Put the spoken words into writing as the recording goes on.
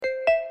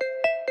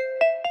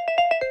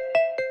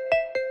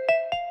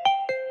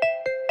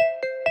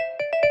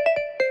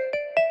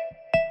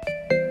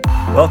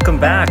Welcome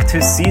back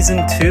to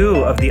Season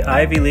 2 of the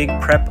Ivy League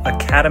Prep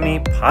Academy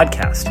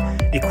podcast,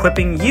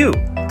 equipping you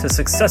to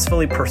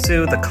successfully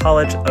pursue the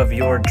college of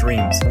your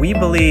dreams. We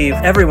believe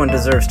everyone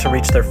deserves to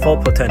reach their full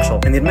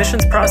potential, and the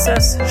admissions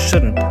process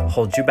shouldn't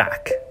hold you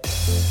back.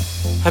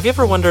 Have you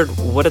ever wondered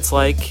what it's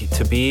like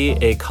to be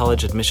a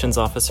college admissions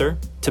officer?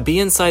 To be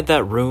inside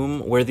that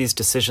room where these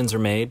decisions are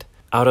made?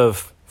 Out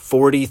of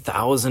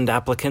 40,000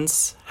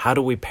 applicants, how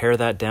do we pare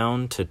that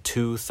down to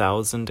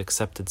 2,000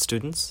 accepted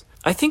students?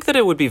 I think that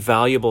it would be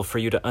valuable for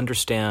you to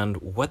understand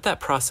what that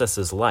process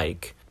is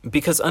like,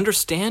 because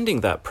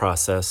understanding that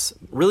process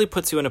really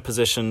puts you in a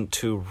position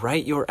to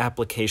write your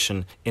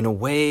application in a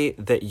way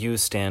that you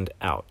stand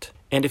out.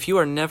 And if you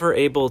are never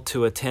able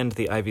to attend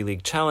the Ivy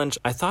League Challenge,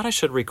 I thought I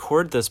should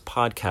record this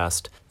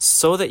podcast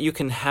so that you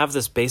can have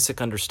this basic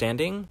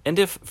understanding. And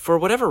if, for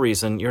whatever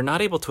reason, you're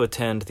not able to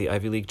attend the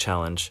Ivy League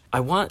Challenge,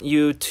 I want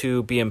you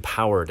to be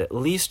empowered, at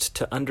least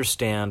to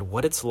understand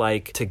what it's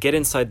like to get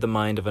inside the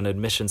mind of an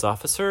admissions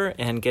officer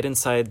and get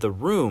inside the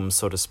room,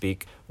 so to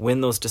speak,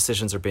 when those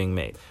decisions are being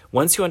made.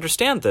 Once you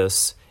understand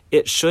this,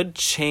 it should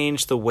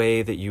change the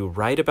way that you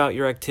write about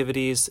your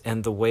activities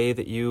and the way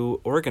that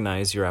you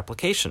organize your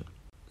application.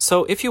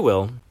 So, if you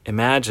will,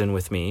 imagine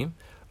with me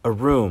a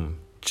room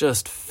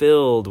just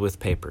filled with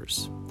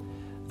papers.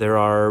 There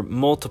are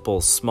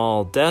multiple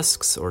small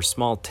desks or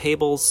small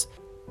tables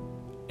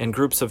and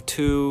groups of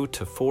 2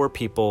 to 4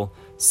 people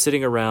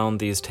sitting around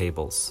these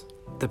tables.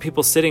 The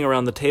people sitting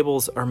around the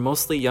tables are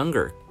mostly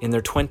younger, in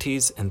their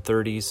 20s and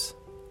 30s.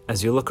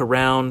 As you look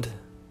around,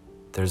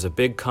 there's a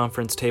big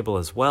conference table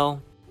as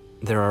well.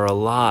 There are a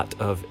lot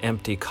of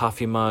empty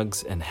coffee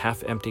mugs and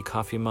half-empty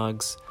coffee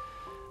mugs.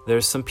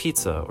 There's some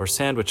pizza or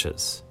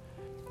sandwiches.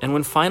 And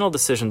when final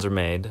decisions are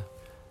made,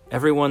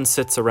 everyone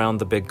sits around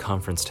the big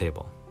conference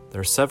table.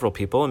 There are several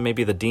people, and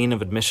maybe the dean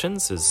of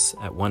admissions is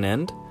at one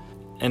end.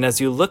 And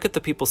as you look at the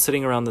people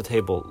sitting around the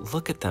table,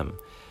 look at them.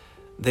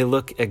 They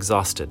look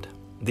exhausted.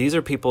 These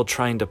are people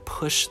trying to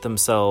push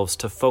themselves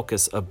to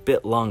focus a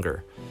bit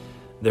longer.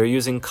 They're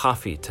using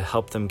coffee to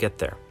help them get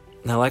there.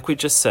 Now, like we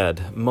just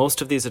said,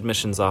 most of these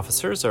admissions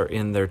officers are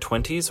in their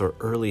 20s or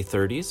early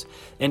 30s,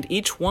 and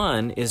each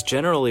one is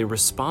generally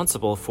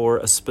responsible for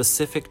a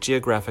specific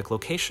geographic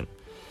location.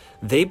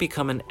 They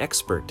become an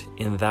expert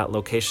in that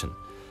location.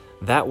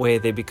 That way,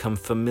 they become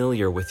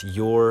familiar with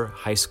your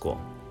high school.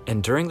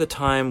 And during the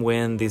time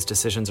when these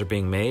decisions are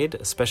being made,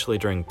 especially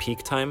during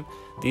peak time,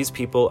 these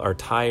people are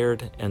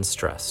tired and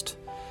stressed.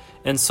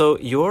 And so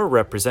your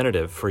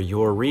representative for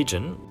your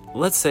region,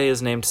 let's say,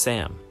 is named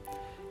Sam.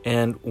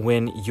 And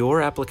when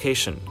your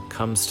application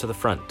comes to the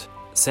front,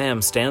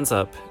 Sam stands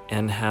up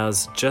and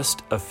has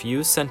just a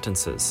few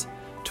sentences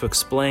to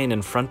explain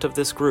in front of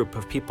this group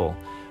of people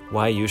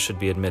why you should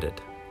be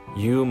admitted.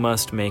 You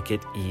must make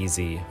it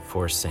easy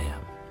for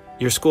Sam.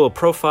 Your school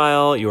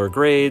profile, your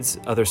grades,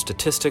 other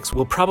statistics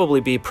will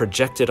probably be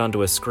projected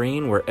onto a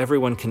screen where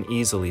everyone can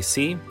easily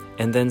see,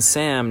 and then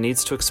Sam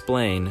needs to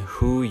explain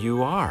who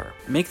you are.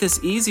 Make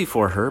this easy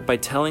for her by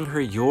telling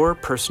her your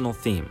personal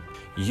theme.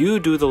 You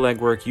do the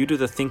legwork, you do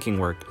the thinking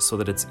work so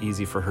that it's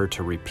easy for her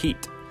to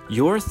repeat.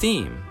 Your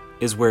theme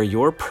is where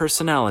your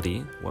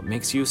personality, what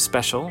makes you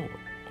special,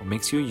 what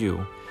makes you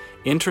you,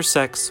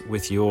 intersects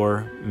with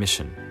your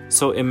mission.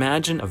 So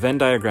imagine a Venn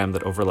diagram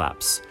that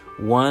overlaps.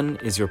 One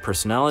is your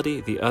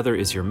personality, the other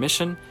is your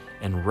mission,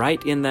 and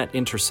right in that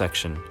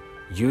intersection,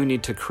 you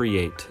need to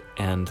create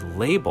and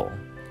label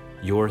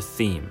your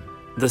theme.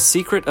 The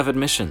secret of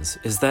admissions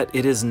is that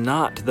it is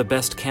not the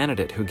best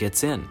candidate who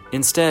gets in.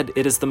 Instead,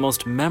 it is the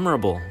most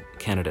memorable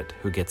candidate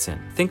who gets in.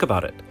 Think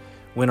about it.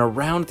 When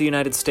around the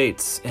United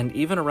States and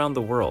even around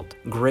the world,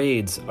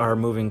 grades are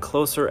moving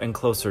closer and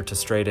closer to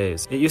straight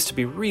A's. It used to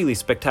be really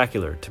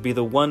spectacular to be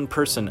the one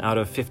person out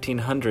of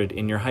 1,500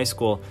 in your high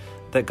school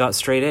that got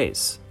straight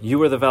A's. You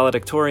were the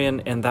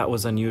valedictorian, and that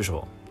was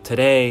unusual.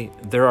 Today,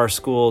 there are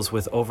schools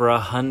with over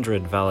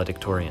 100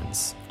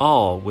 valedictorians,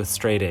 all with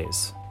straight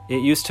A's.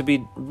 It used to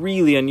be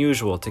really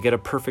unusual to get a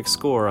perfect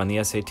score on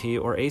the SAT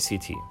or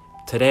ACT.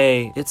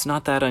 Today, it's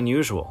not that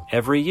unusual.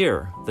 Every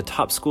year, the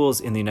top schools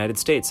in the United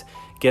States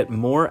get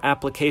more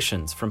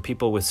applications from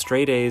people with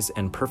straight A's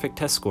and perfect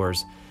test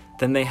scores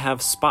than they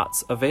have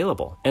spots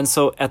available. And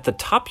so at the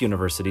top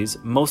universities,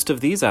 most of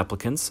these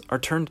applicants are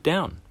turned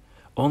down.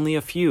 Only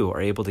a few are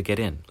able to get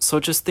in.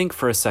 So just think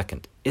for a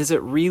second. Is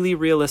it really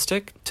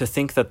realistic to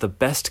think that the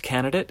best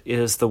candidate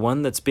is the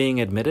one that's being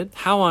admitted?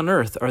 How on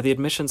earth are the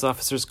admissions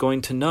officers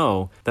going to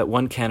know that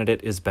one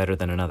candidate is better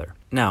than another?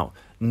 Now,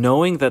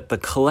 knowing that the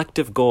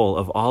collective goal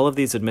of all of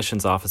these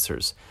admissions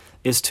officers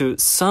is to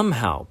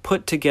somehow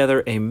put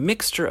together a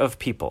mixture of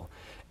people,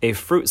 a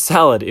fruit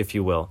salad, if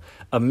you will,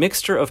 a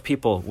mixture of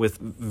people with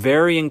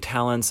varying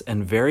talents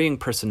and varying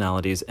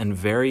personalities and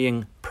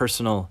varying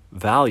personal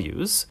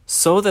values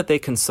so that they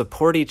can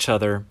support each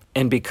other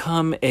and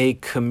become a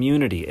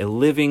community, a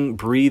living,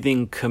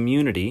 breathing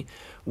community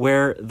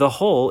where the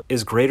whole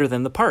is greater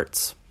than the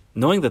parts.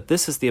 Knowing that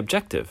this is the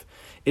objective,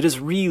 it is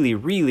really,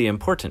 really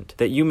important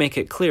that you make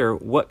it clear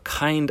what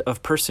kind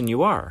of person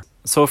you are.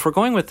 So if we're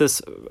going with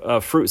this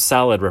fruit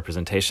salad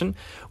representation,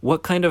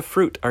 what kind of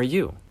fruit are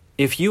you?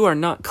 If you are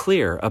not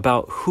clear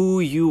about who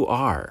you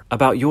are,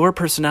 about your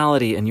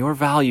personality and your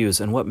values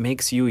and what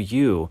makes you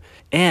you,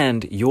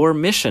 and your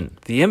mission,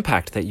 the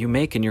impact that you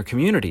make in your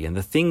community and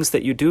the things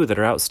that you do that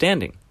are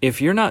outstanding,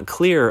 if you're not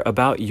clear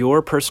about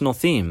your personal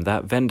theme,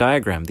 that Venn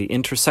diagram, the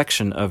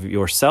intersection of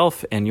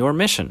yourself and your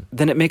mission,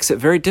 then it makes it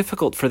very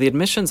difficult for the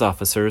admissions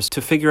officers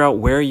to figure out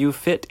where you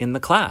fit in the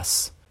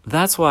class.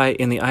 That's why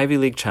in the Ivy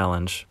League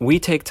Challenge, we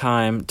take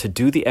time to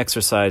do the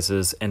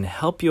exercises and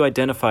help you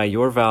identify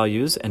your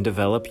values and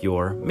develop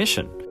your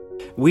mission.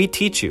 We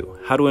teach you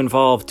how to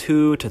involve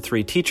 2 to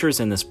 3 teachers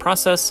in this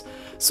process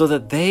so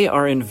that they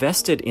are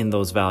invested in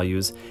those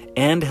values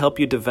and help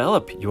you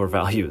develop your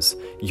values,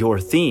 your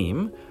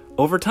theme,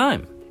 over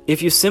time.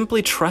 If you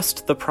simply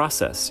trust the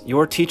process,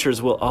 your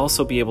teachers will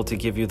also be able to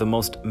give you the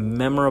most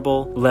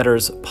memorable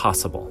letters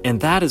possible.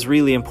 And that is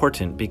really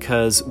important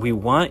because we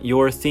want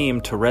your theme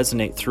to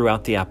resonate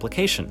throughout the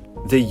application.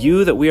 The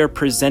you that we are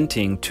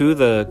presenting to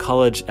the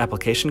college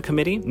application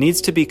committee needs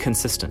to be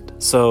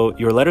consistent. So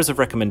your letters of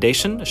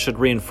recommendation should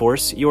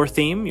reinforce your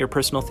theme, your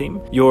personal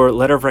theme. Your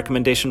letter of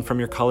recommendation from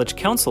your college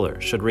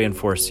counselor should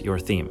reinforce your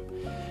theme.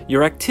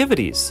 Your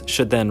activities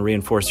should then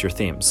reinforce your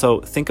theme.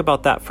 So think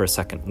about that for a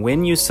second.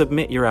 When you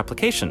submit your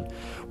application,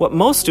 what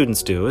most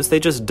students do is they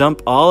just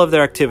dump all of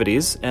their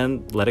activities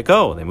and let it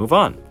go. They move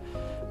on.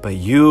 But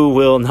you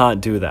will not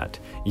do that.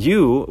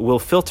 You will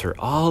filter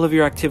all of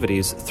your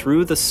activities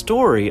through the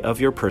story of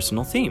your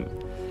personal theme.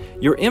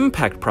 Your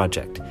impact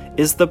project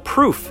is the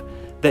proof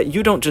that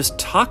you don't just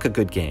talk a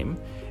good game.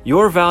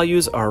 Your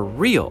values are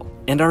real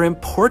and are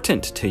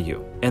important to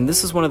you. And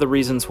this is one of the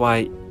reasons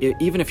why,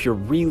 even if you're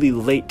really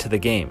late to the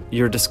game,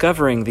 you're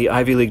discovering the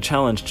Ivy League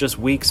Challenge just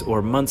weeks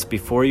or months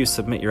before you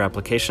submit your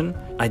application,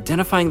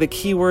 identifying the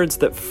keywords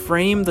that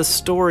frame the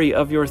story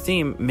of your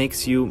theme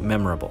makes you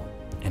memorable.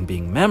 And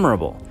being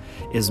memorable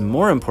is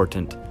more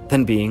important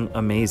than being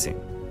amazing.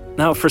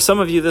 Now, for some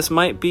of you, this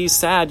might be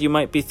sad. You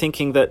might be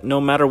thinking that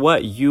no matter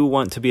what, you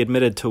want to be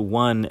admitted to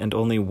one and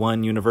only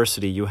one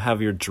university. You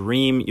have your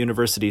dream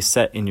university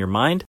set in your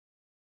mind.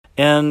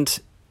 And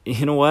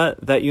you know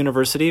what? That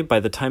university, by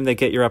the time they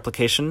get your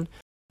application,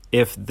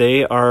 if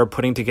they are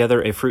putting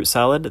together a fruit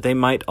salad, they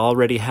might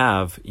already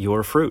have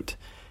your fruit.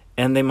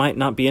 And they might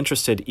not be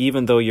interested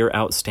even though you're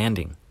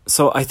outstanding.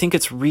 So I think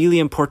it's really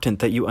important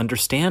that you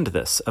understand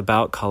this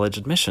about college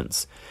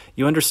admissions.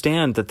 You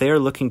understand that they are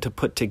looking to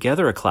put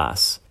together a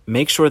class.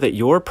 Make sure that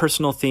your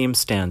personal theme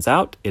stands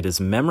out, it is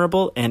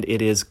memorable, and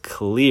it is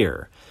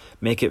clear.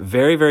 Make it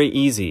very, very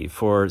easy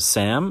for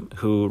Sam,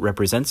 who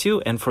represents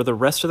you, and for the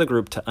rest of the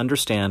group to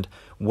understand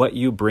what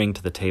you bring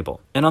to the table.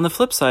 And on the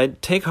flip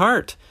side, take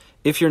heart.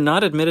 If you're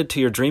not admitted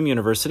to your dream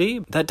university,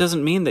 that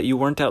doesn't mean that you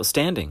weren't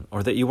outstanding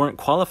or that you weren't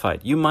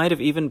qualified. You might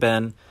have even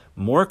been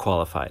more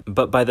qualified.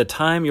 But by the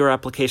time your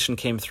application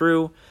came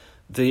through,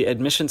 the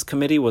admissions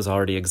committee was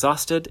already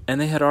exhausted,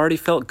 and they had already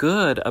felt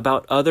good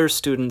about other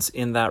students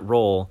in that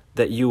role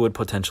that you would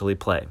potentially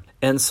play.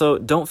 And so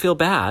don't feel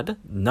bad.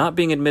 Not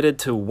being admitted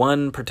to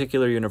one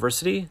particular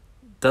university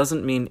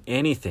doesn't mean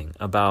anything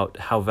about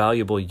how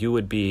valuable you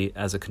would be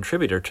as a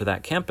contributor to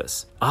that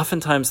campus.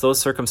 Oftentimes, those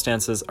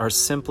circumstances are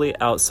simply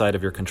outside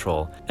of your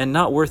control and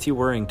not worth you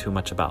worrying too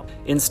much about.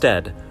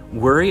 Instead,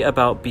 worry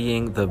about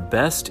being the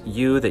best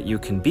you that you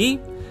can be.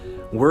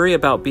 Worry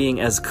about being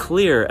as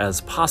clear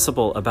as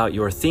possible about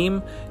your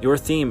theme. Your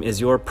theme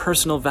is your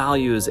personal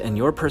values and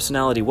your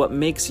personality, what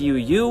makes you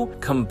you,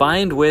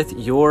 combined with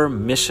your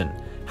mission,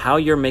 how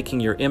you're making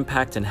your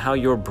impact and how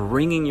you're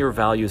bringing your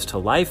values to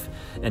life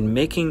and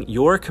making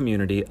your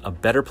community a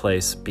better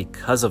place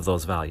because of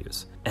those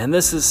values. And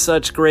this is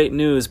such great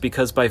news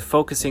because by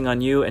focusing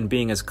on you and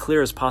being as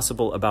clear as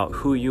possible about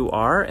who you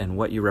are and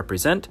what you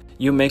represent,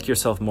 you make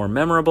yourself more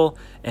memorable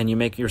and you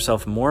make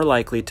yourself more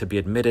likely to be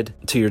admitted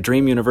to your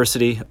dream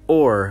university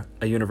or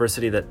a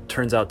university that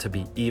turns out to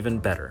be even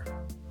better.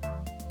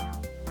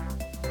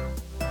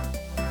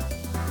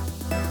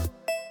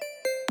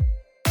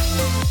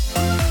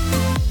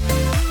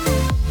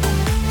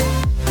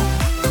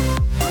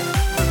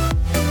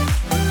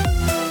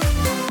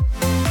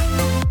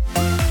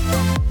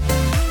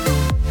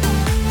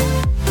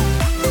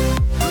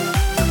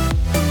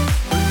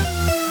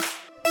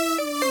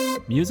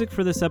 Music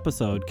for this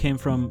episode came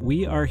from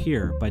We Are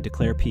Here by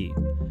Declare P.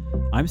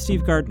 I'm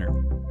Steve Gardner.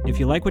 If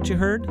you like what you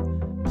heard,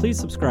 please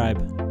subscribe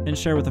and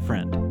share with a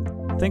friend.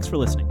 Thanks for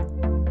listening.